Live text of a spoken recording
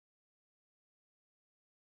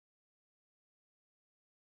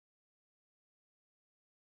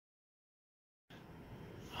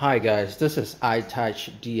Hi guys, this is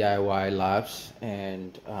iTouch DIY Labs,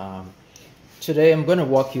 and today I'm going to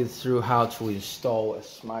walk you through how to install a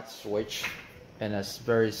smart switch in a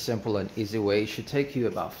very simple and easy way. It should take you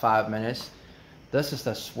about 5 minutes. This is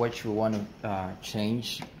the switch we want to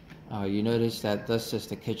change. You notice that this is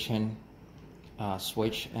the kitchen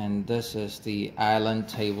switch, and this is the island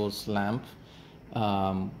tables lamp.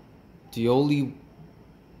 The only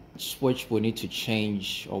switch we need to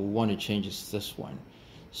change, or we want to change, is this one.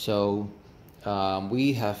 So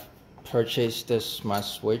we have purchased this smart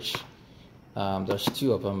switch. There's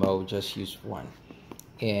two of them, I'll just use one.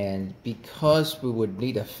 And because we would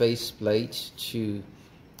need a faceplate to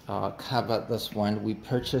cover this one, we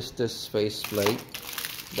purchased this faceplate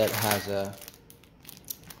that has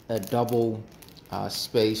a double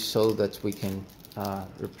space so that we can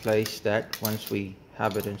replace that once we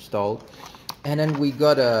have it installed. And then we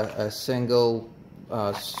got a single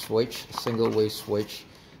switch, a single way switch,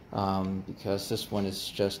 because this one is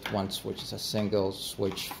just one switch. It's a single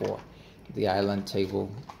switch for the island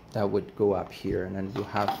table that would go up here, and then you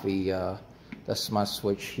have the smart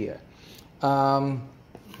switch here.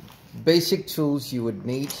 Basic tools you would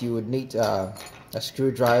need a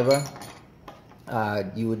screwdriver.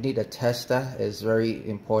 You would need a tester. It's very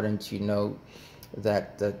important to know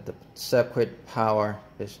that the circuit power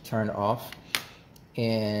is turned off.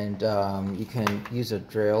 And you can use a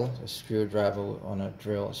drill, a screwdriver on a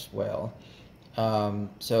drill as well.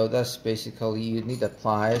 So that's basically, you need the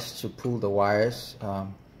pliers to pull the wires.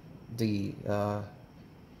 The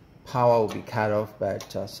power will be cut off,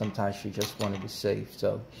 but sometimes you just want to be safe.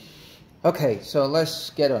 So okay, so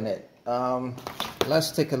let's get on it.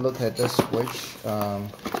 Let's take a look at this switch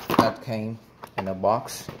that came in a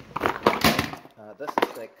box. This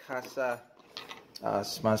is the KASA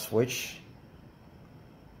smart switch.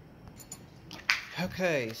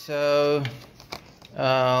 Okay, so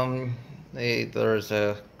there's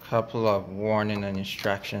a couple of warning and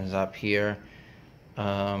instructions up here.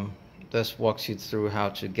 This walks you through how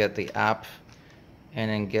to get the app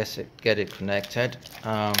and then get it connected.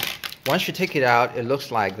 Once you take it out, it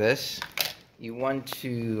looks like this. You want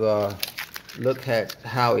to look at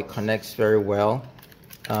how it connects very well.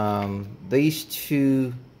 These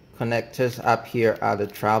two connectors up here are the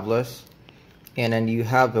travelers, and then you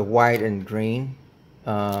have the white and green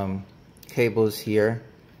cables here.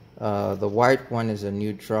 The white one is a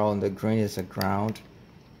neutral and the green is a ground,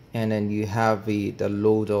 and then you have the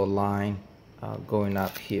loader line going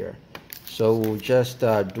up here. So we'll just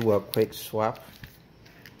do a quick swap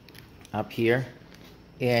up here.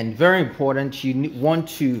 And very important,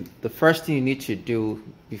 the first thing you need to do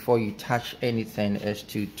before you touch anything is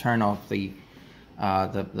to turn off the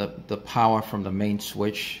power from the main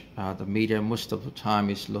switch. The meter most of the time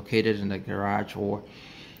is located in the garage or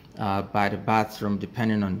by the bathroom,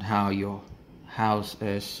 depending on how your house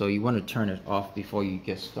is. So you want to turn it off before you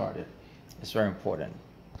get started. It's very important.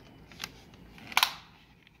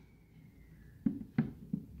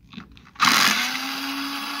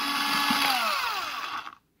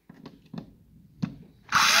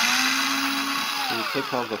 So you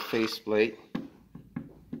take off the faceplate.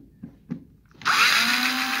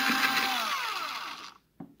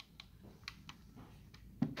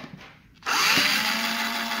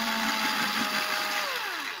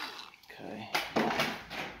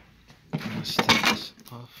 Let's take this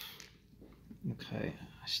off. Okay,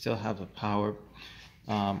 I still have the power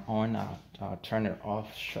on. I'll turn it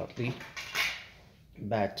off shortly.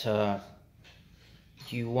 But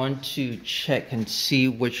you want to check and see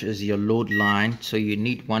which is your load line. So you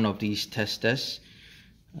need one of these testers.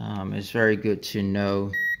 It's very good to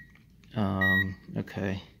know.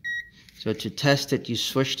 Okay, so to test it, you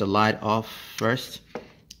switch the light off first,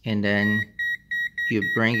 and then you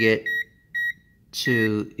bring it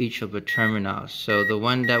to each of the terminals. So the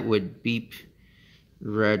one that would beep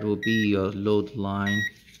red will be your load line.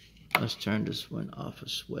 Let's turn this one off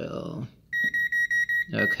as well.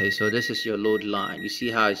 Okay, so this is your load line. You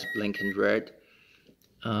see how it's blinking red?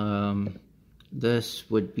 This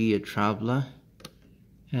would be a traveler,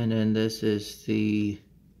 and then this is the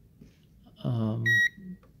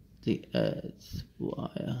earth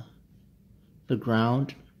wire, the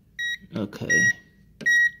ground. Okay.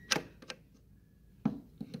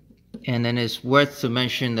 And then it's worth to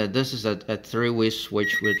mention that this is a three-way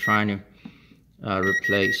switch we're trying to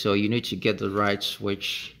replace. So you need to get the right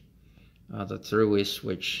switch, the three-way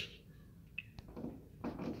switch.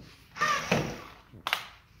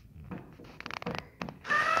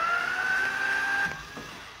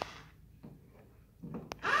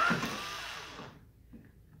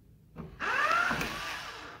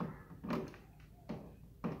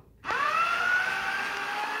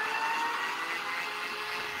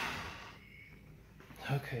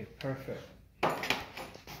 Okay, perfect.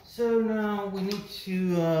 So now we need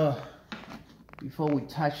to, before we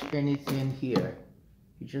touch anything here,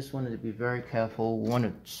 you just wanted to be very careful. We want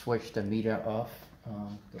to switch the meter off,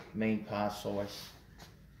 the main power source.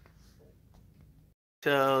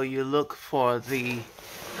 So you look for the,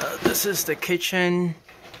 this is the kitchen,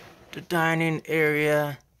 the dining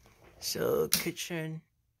area. So kitchen,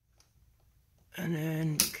 and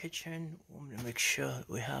then the kitchen, we want to make sure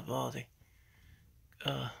we have all the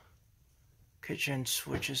kitchen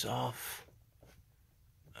switches off.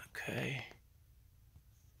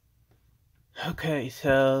 Okay,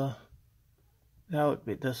 so that would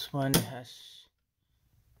be this one. It has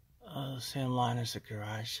the same line as the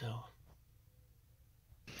garage, so.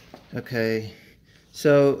 Okay,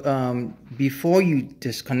 so before you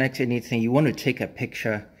disconnect anything, you want to take a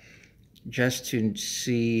picture just to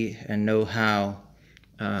see and know how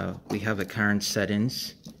we have the current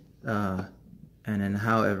settings and then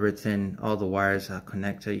how everything, all the wires are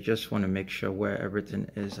connected. You just want to make sure where everything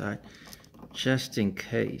is at, just in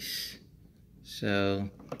case. So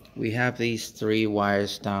we have these 3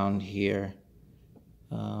 wires down here.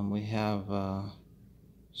 We have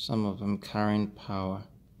some of them carrying power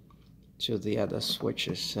to the other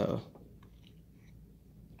switches. So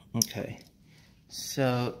okay,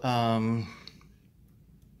 so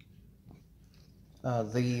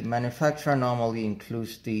the manufacturer normally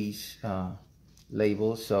includes these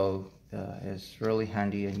labels, so it's really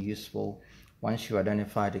handy and useful. Once you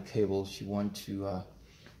identify the cables, you want to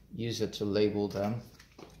use it to label them.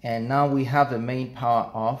 And now we have the main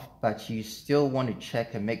power off, but you still want to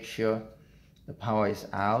check and make sure the power is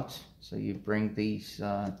out. So you bring these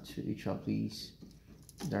to each of these.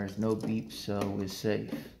 There's no beep, so we're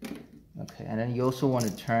safe. Okay, and then you also want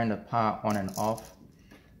to turn the power on and off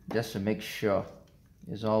just to make sure.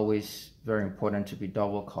 It's always very important to be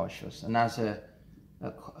double cautious. And as a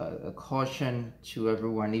caution to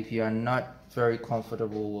everyone, if you are not very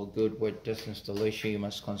comfortable or good with this installation, you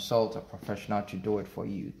must consult a professional to do it for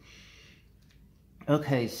you.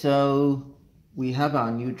 Okay, so we have our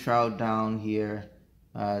neutral down here.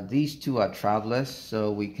 These 2 are travelers,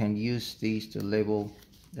 so we can use these to label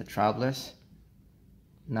the travelers.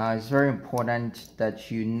 Now it's very important that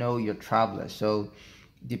you know your travelers. So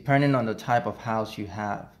depending on the type of house you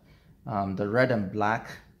have, the red and black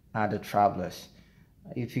are the travelers.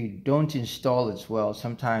 If you don't install it well,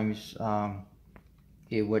 sometimes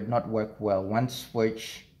it would not work well. One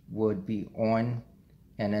switch would be on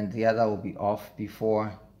and then the other will be off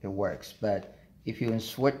before it works. But if you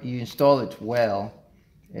install it well,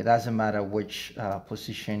 it doesn't matter which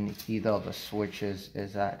position either of the switches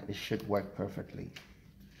is at, it should work perfectly.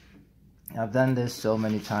 I've done this so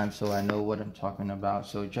many times, so I know what I'm talking about.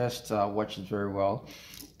 So just watch it very well.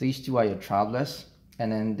 These 2 are your travelers,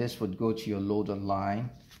 and then this would go to your load and line.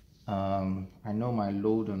 I know my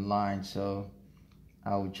load and line, so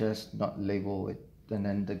I would just not label it. And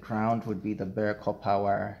then the ground would be the bare copper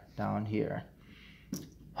wire down here.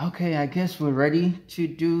 Okay, I guess we're ready to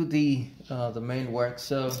do the main work.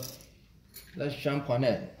 So let's jump on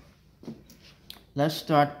it. Let's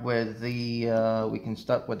start with the, we can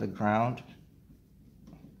start with the ground.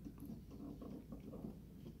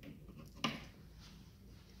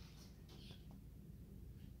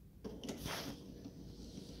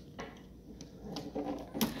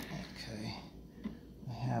 Okay,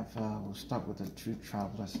 we have, we'll start with the 2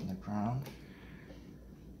 travelers in the ground.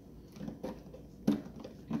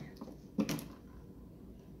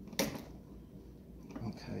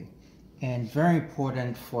 Okay, and very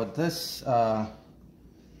important for this,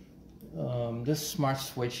 this smart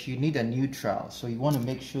switch, you need a neutral. So you want to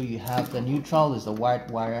make sure you have the neutral is the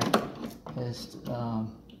white wire.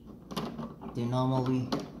 They normally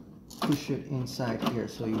push it inside here,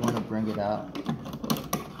 so you want to bring it out.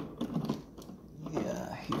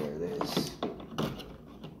 Yeah, here it is.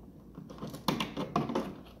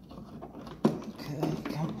 Okay,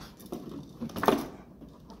 come.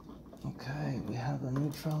 Okay, we have the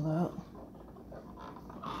neutral out.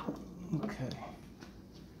 Okay.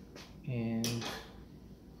 And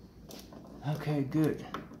okay, good.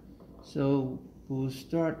 So we'll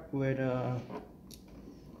start with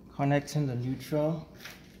connecting the neutral.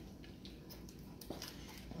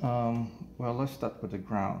 Well, let's start with the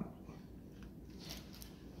ground.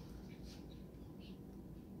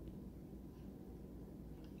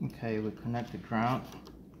 Okay, we connect the ground.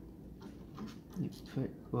 You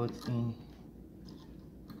put both in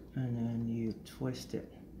and then you twist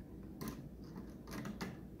it.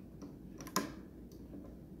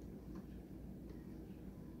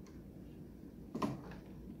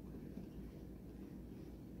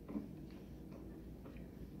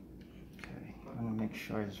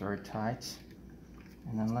 sure it's very tight.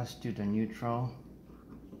 And then let's do the neutral.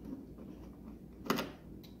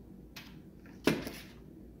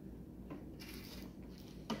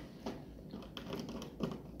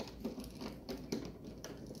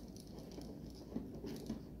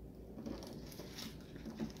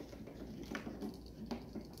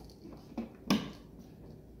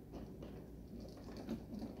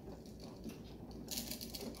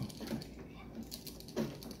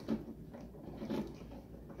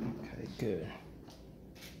 Good.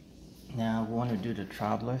 Now we want to do the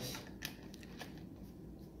travelers.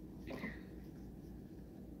 Okay,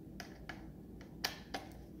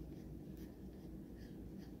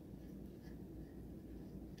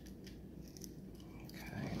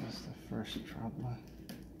 that's the first traveler.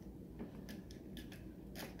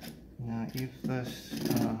 Now if this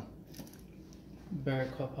bare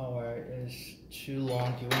copper wire is too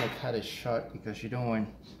long, you want to cut it short because you don't want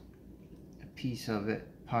a piece of it,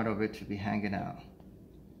 part of it, to be hanging out.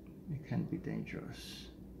 It can be dangerous.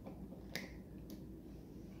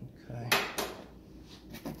 Okay.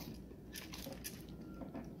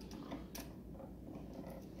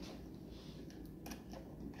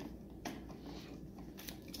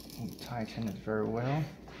 And tighten it very well.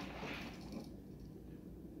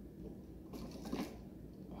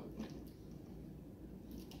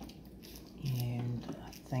 And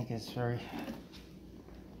I think it's very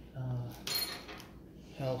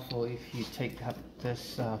helpful if you take up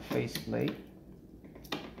this face plate.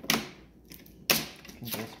 You can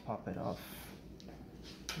just pop it off.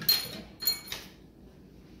 Okay.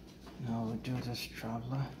 Now we'll do this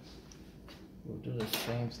traveler. We'll do the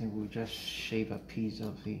same thing. We'll just shave a piece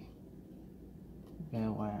of the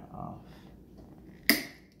bare wire off.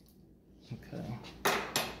 Okay.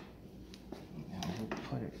 Now we'll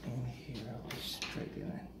put it in here. I'll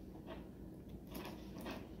straighten it.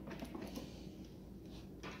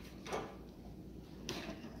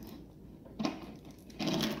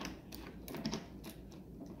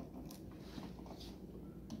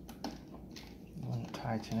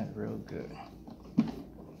 Tighten it real good.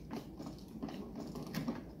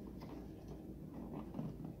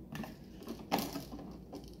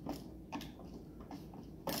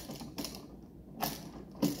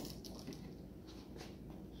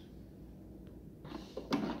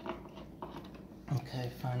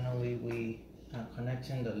 Okay, finally we are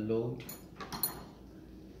connecting the load,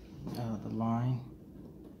 the line.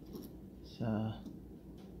 So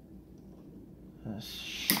let's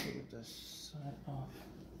shave this side off.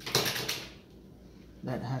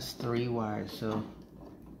 That has 3 wires, so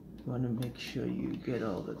you want to make sure you get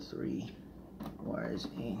all the 3 wires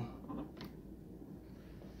in.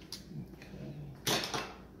 Okay.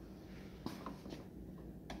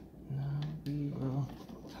 Now we will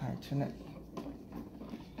tighten it.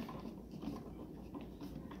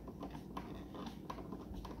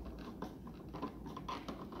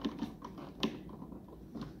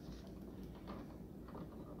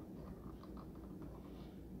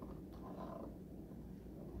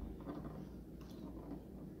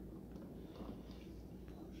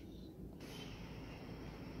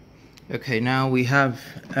 Okay, now we have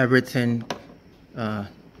everything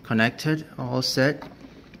connected, all set.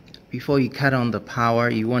 Before you cut on the power,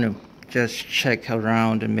 you want to just check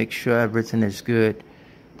around and make sure everything is good.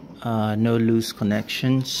 No loose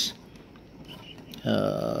connections.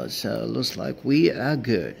 So it looks like we are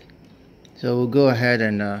good. So we'll go ahead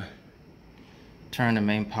and turn the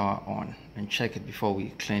main power on and check it before we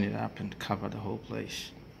clean it up and cover the whole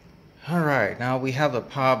place. Alright, now we have the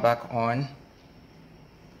power back on.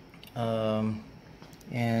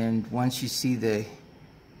 And once you see the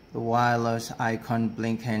wireless icon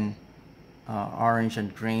blinking orange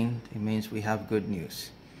and green, it means we have good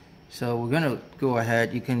news. So we're gonna go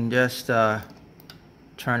ahead. You can just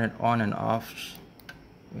turn it on and off.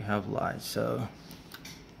 We have lights, so,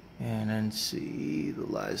 and then see the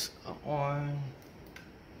lights are on,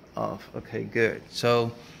 off. Okay, good.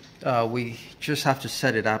 So we just have to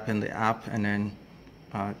set it up in the app and then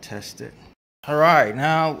test it. All right,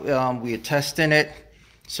 now we are testing it.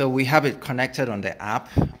 So we have it connected on the app.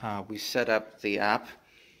 We set up the app,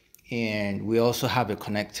 and we also have it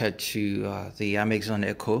connected to the Amazon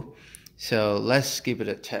Echo. So let's give it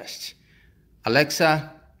a test.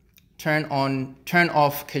 Alexa, turn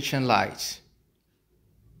off kitchen lights.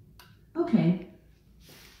 Okay.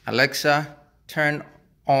 Alexa, turn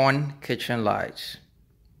on kitchen lights.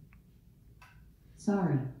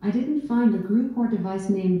 Sorry, I didn't find a group or device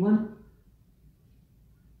named one.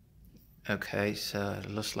 Okay, so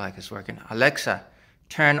it looks like it's working. Alexa,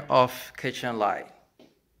 turn off kitchen light.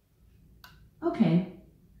 Okay.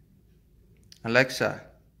 Alexa,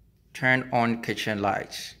 turn on kitchen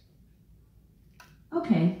lights.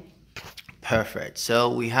 Okay. Perfect.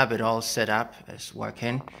 So we have it all set up. It's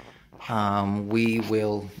working. We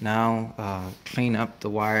will now clean up the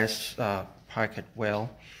wires, park it well,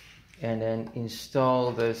 and then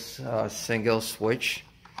install this single switch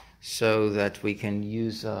so that we can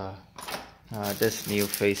use this new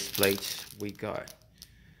faceplate we got.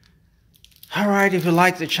 Alright, if you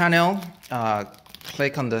like the channel,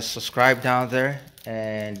 click on the subscribe down there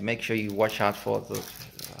and make sure you watch out for the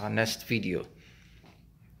next video.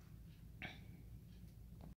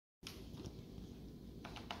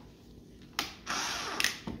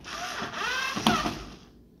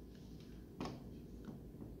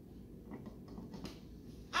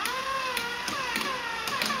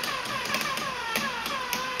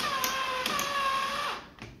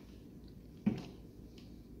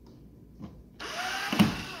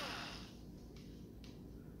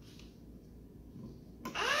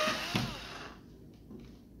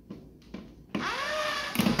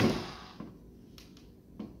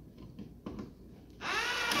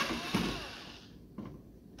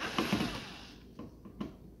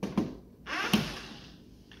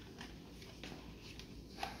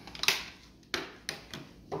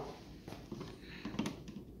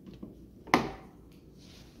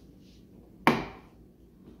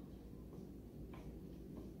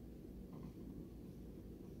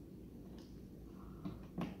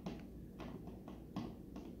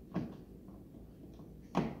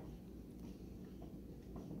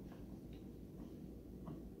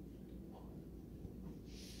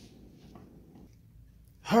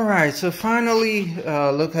 Alright, so finally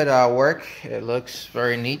look at our work. It looks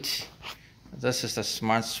very neat. This is the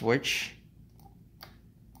smart switch,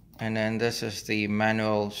 and then this is the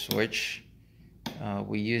manual switch.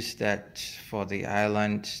 We use that for the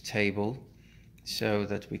island table so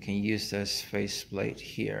that we can use this faceplate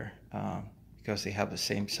here because they have the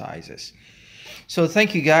same sizes. So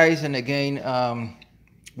thank you guys, and again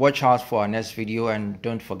watch out for our next video, and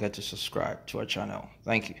don't forget to subscribe to our channel.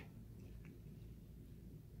 Thank you.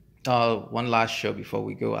 One last show before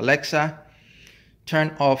we go. Alexa,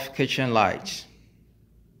 turn off kitchen lights.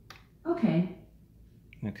 Okay.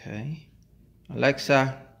 Okay.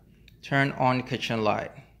 Alexa, turn on kitchen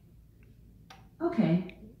light.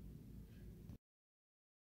 Okay.